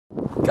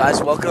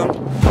Guys, welcome.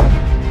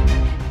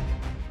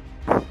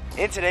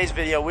 In today's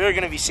video, we are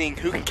going to be seeing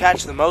who can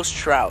catch the most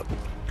trout.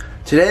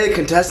 Today, the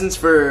contestants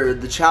for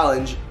the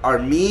challenge are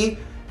me,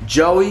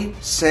 Joey,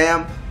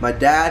 Sam, my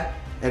dad,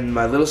 and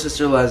my little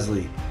sister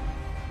Leslie.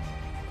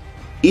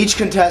 Each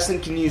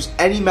contestant can use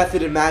any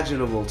method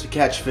imaginable to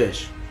catch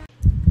fish.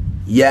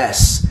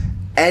 Yes,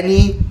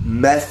 any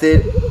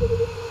method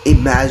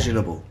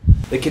imaginable.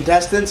 The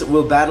contestants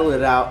will battle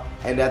it out,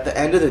 and at the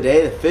end of the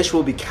day, the fish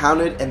will be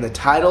counted, and the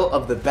title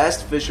of the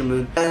best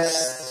fisherman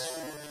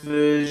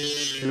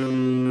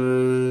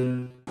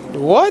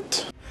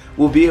What?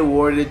 will be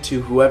awarded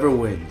to whoever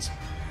wins.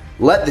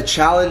 Let the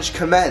challenge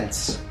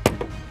commence.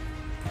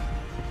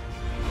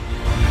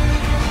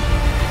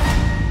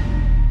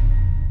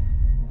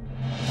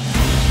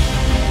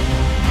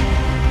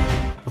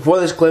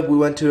 Before this clip, we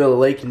went to a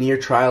lake near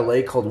Trial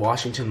Lake called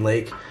Washington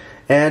Lake,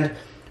 and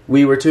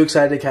we were too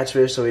excited to catch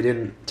fish, so we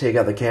didn't take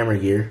out the camera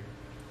gear.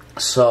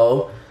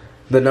 So,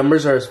 the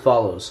numbers are as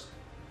follows.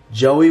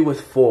 Joey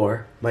with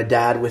 4, my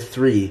dad with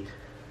 3,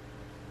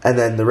 and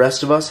then the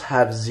rest of us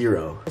have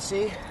 0. Let's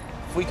see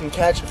if we can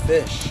catch a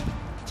fish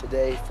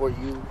today for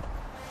you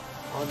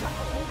on the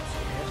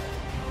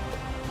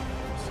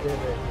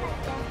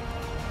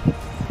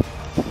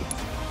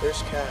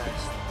first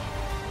cast.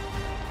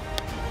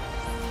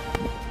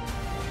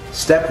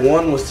 Step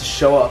 1 was to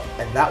show up,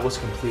 and that was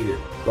completed.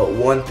 But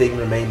one thing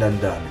remained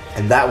undone,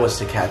 and that was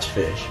to catch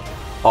fish.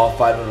 All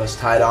 5 of us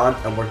tied on,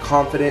 and we're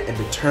confident and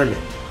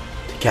determined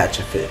to catch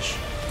a fish.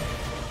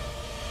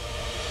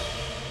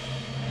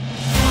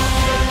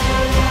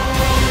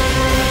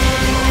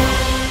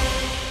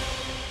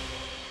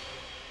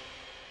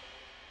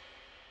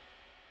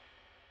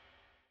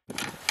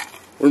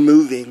 We're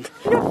moving.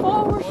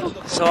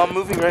 So I'm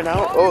moving right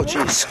now. Oh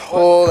jeez.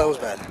 Oh, that was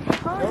bad.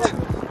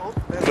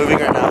 Moving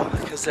right now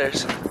because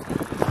there's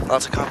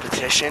lots of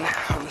competition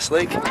on this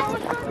lake.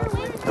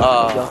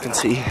 Y'all can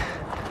see.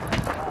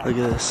 Look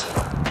at this.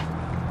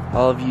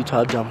 All of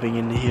Utah jumping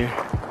into here.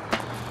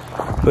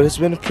 But it's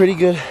been a pretty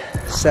good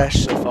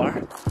sesh so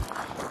far.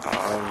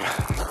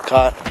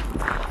 Got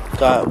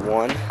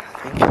one,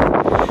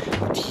 I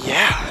think.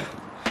 Yeah.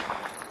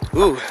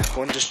 Ooh,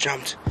 one just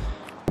jumped.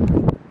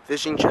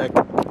 Fishing check.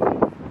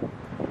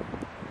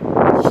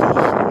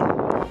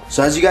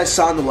 So as you guys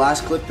saw in the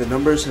last clip, the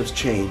numbers have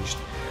changed.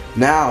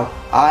 Now,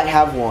 I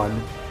have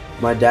 1.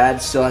 My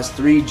dad still has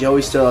 3.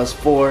 Joey still has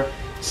 4.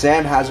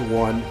 Sam has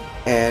 1.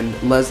 And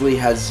Leslie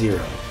has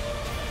 0.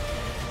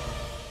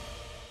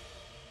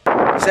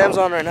 Sam's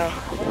on right now.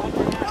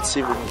 Let's see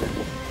if we can get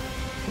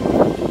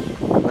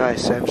it.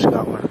 Nice, Sam just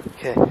got one.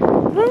 Okay. Why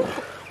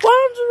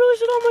don't you really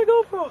sit on my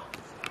GoPro?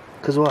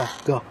 Cause what?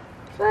 Go.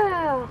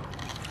 Sam,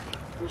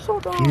 you're so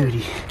dumb.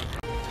 Beauty.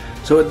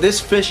 So with this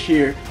fish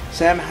here,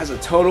 Sam has a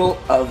total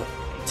of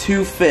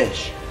 2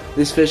 fish.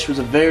 This fish was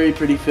a very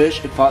pretty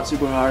fish. It fought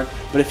super hard.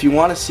 But if you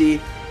want to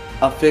see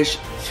a fish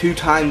 2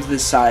 times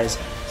this size,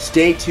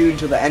 stay tuned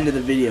till the end of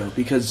the video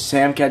because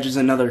Sam catches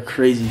another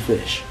crazy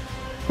fish.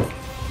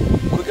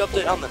 Quick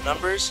update on the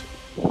numbers.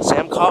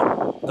 Sam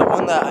caught the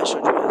one that I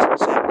showed you guys.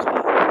 Sam caught.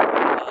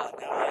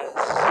 Now he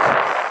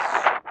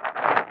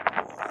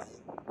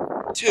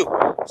has 2.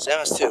 Sam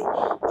has 2.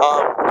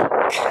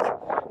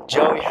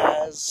 Joey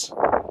has.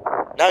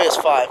 Now he has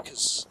 5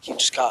 because he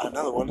just caught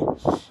another one.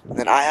 And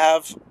then I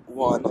have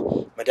 1.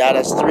 My dad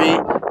has 3.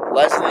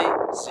 Leslie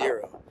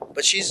 0.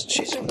 But she's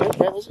doing good,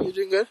 right, Leslie? You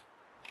doing good?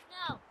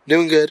 No.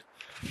 Doing good.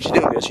 She's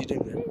doing good. She's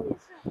doing good.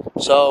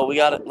 So we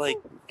got like,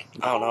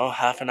 I don't know,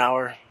 half an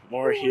hour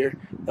more here.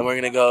 Then we're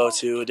gonna go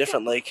to a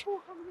different lake,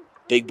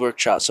 Big Brook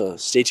Trout. So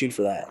stay tuned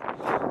for that.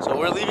 So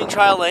we're leaving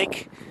Trial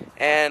Lake,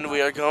 and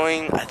we are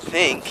going, I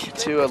think,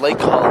 to a lake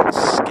called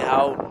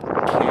Scout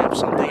Camp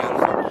something. I don't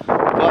know.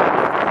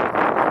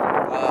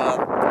 But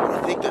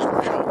I think there's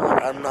more trout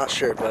there. I'm not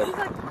sure, but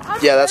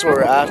yeah, that's what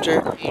we're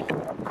after. No,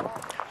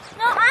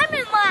 I'm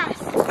in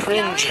last.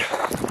 Cringe.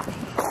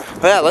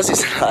 Oh yeah,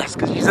 Leslie's in last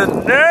because she's a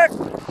nerd.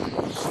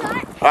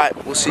 Alright,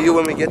 we'll see you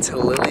when we get to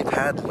Lily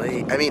Pad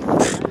Lake. I mean,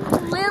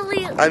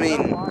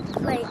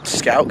 Lake.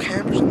 Scout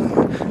Camp or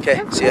something.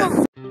 Okay, see ya.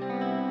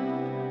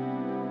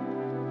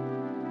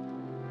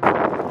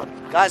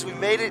 Guys, we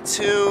made it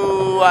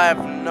to, I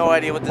have no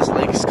idea what this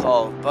lake is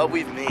called, but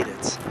we've made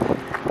it.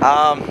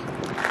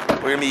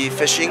 We're gonna be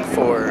fishing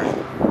for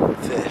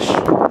fish.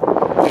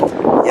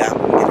 Yeah, I'm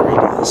gonna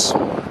read this.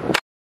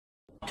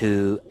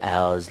 2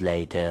 hours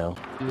later.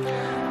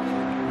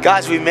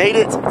 Guys, we made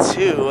it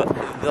to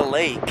the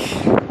lake.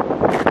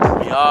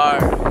 We are.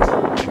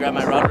 I'm gonna grab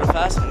my rod real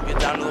fast and we'll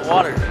get down to the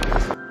water.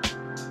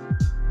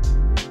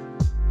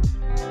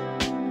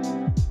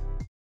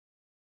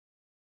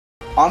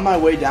 On my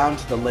way down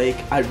to the lake,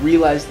 I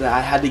realized that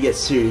I had to get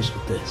serious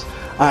with this.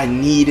 I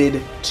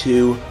needed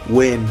to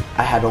win.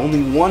 I had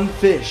only 1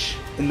 fish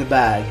in the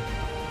bag,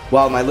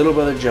 while my little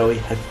brother Joey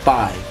had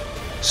 5.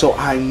 So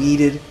I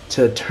needed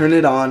to turn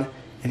it on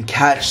and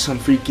catch some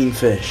freaking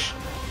fish.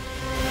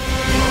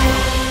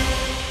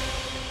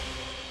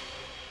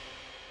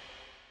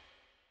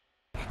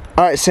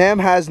 Alright, Sam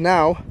has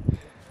now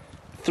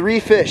 3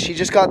 fish. He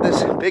just got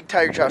this big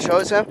tiger trout. Show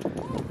it, Sam.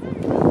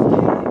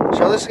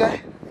 Show this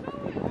guy.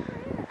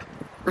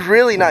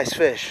 Really nice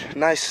fish.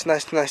 Nice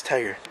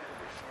tiger.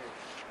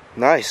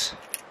 Nice.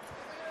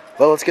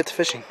 Well, let's get to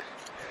fishing.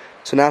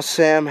 So now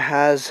Sam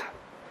has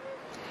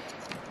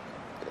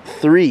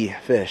 3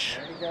 fish.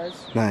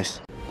 Nice.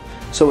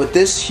 So with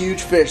this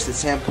huge fish that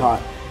Sam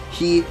caught,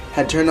 he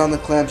had turned on the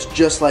clamps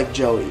just like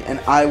Joey, and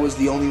I was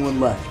the only one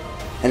left.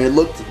 And it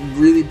looked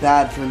really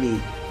bad for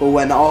me. But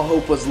when all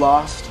hope was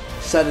lost,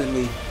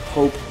 suddenly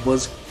hope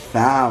was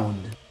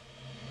found.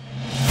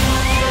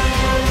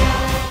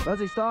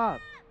 Leslie, stop.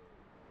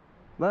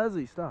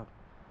 Leslie, stop.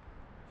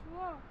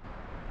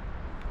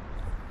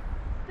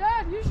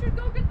 Dad, you should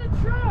go get the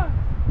truck.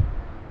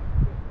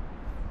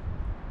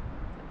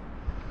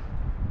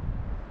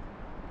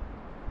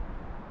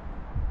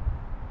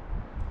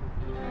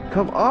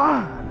 Come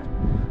on.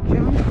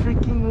 Give me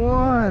freaking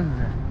one.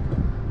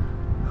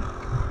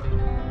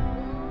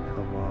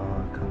 Come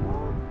on, come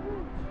on.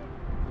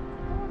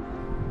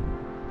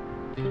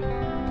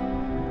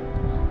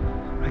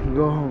 I can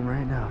go home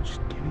right now.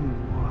 Just give me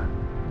one.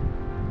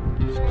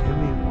 Just give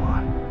me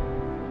one.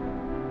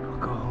 I'll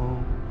go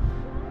home.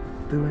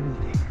 Do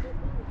anything.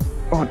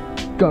 On,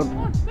 go.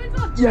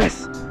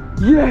 Yes!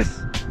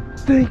 Yes!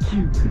 Thank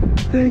you!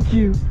 Thank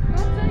you!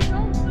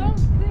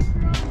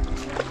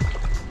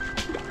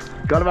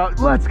 Got him out.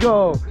 Let's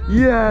go!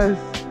 Yes!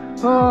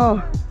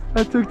 Oh,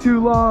 that took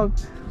too long.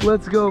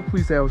 Let's go.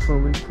 Please say I was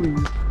filming,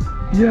 please.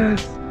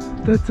 Yes!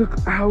 That took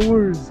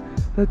hours.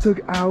 That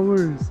took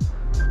hours.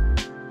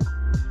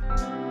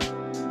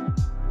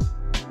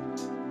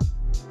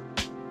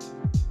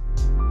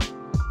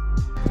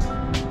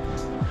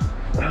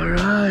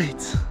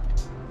 Alright.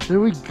 There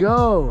we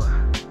go.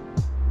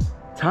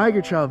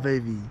 Tiger trout,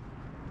 baby.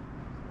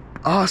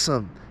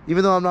 Awesome.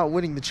 Even though I'm not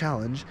winning the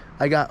challenge,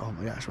 I got, oh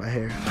my gosh, my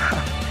hair.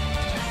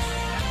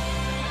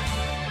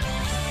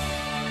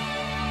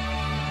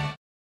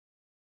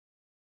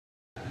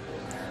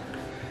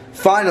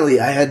 Finally,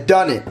 I had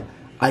done it.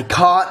 I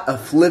caught a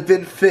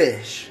flippin'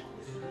 fish.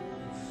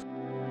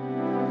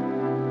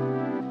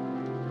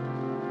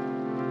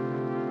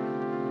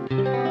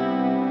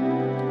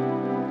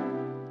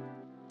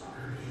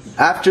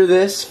 After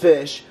this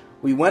fish,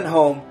 we went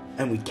home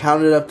and we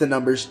counted up the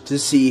numbers to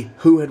see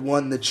who had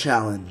won the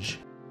challenge.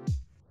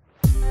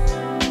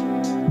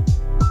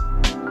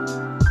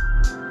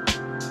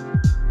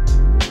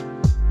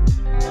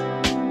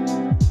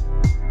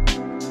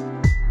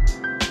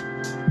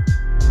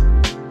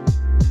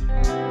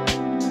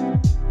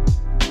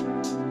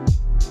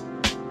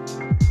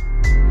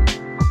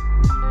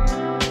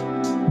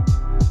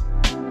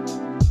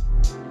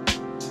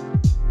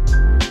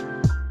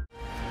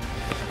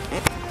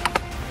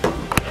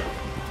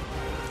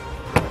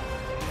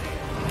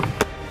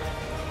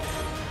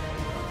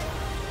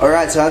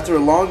 Alright, so after a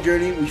long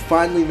journey, we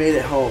finally made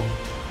it home.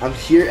 I'm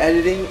here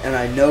editing, and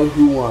I know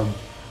who won.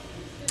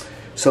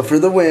 So for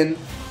the win,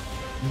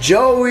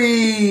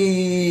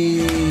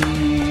 Joey!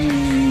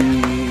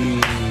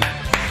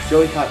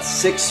 Joey caught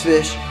 6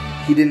 fish.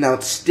 He did an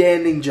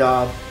outstanding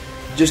job.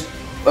 Just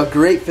a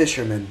great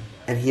fisherman.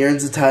 And he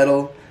earns the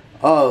title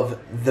of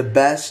the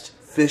best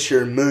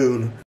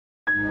fisherman.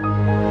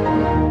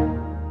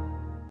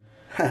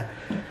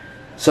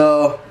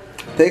 So,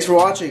 thanks for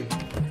watching.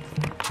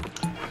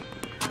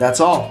 That's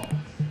all.